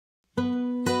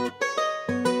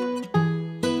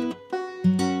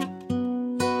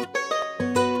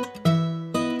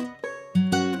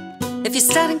If you're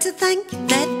starting to think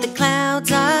that the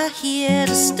clouds are here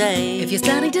to stay, if you're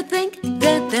starting to think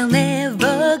that they'll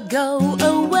never go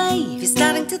away, if you're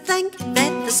starting to think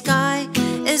that the sky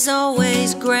is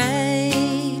always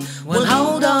grey, well,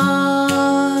 hold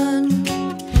on.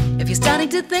 If you're starting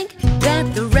to think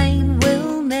that the rain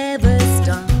will never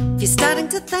stop, if you're starting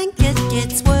to think it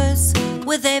gets worse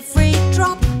with every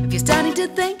drop, if you're starting to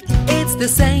think it's the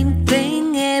same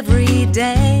thing every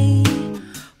day,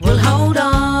 well, hold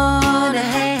on,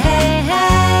 hey, hey,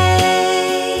 hey.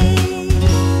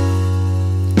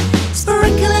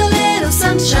 Sprinkle a little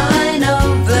sunshine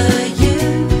over you,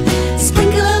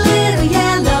 sprinkle a little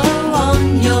yellow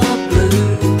on your blue,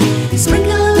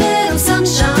 sprinkle a little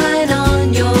sunshine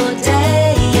on your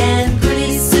day, and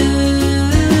pretty soon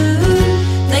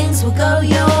things will go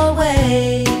your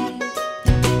way.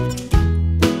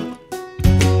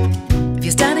 If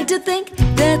you're starting to think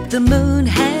that the moon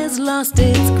has lost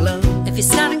its glow, if you're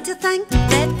starting to think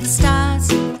that the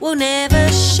stars will never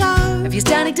show, if you're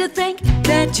starting to think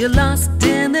that you're lost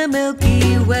in the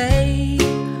Milky Way,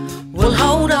 well,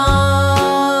 hold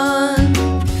on.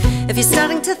 If you're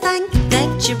starting to think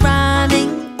that you're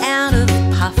running out of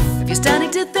puff, if you're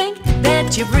starting to think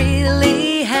that you've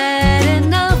really had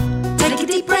enough, take a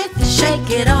deep breath, shake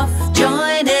it off,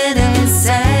 join in and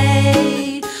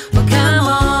say, well, come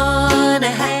on,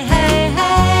 hey, hey,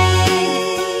 hey.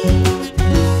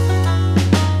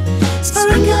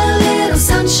 Sprinkle a little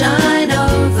sunshine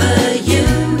over you,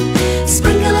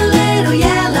 sprinkle a little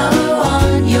yellow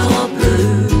on your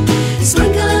blue,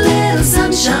 sprinkle a little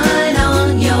sunshine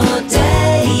on your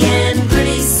day, and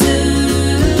pretty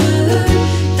soon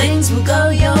things will go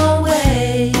your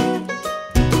way.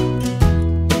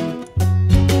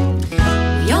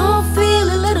 We all feel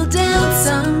a little down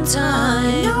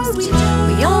sometimes,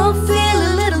 we all feel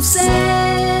a little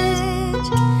sad.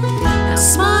 Our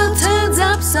smile turns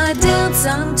upside down,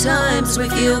 sometimes we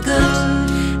feel good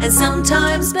and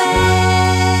sometimes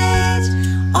bad.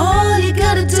 All you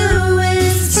gotta do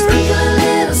is sprinkle a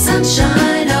little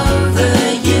sunshine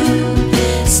over you,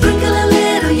 sprinkle a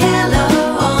little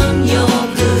yellow on your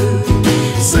blue,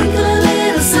 sprinkle a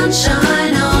little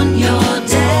sunshine on your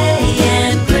day,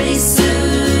 and pretty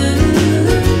soon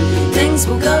things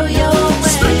will go your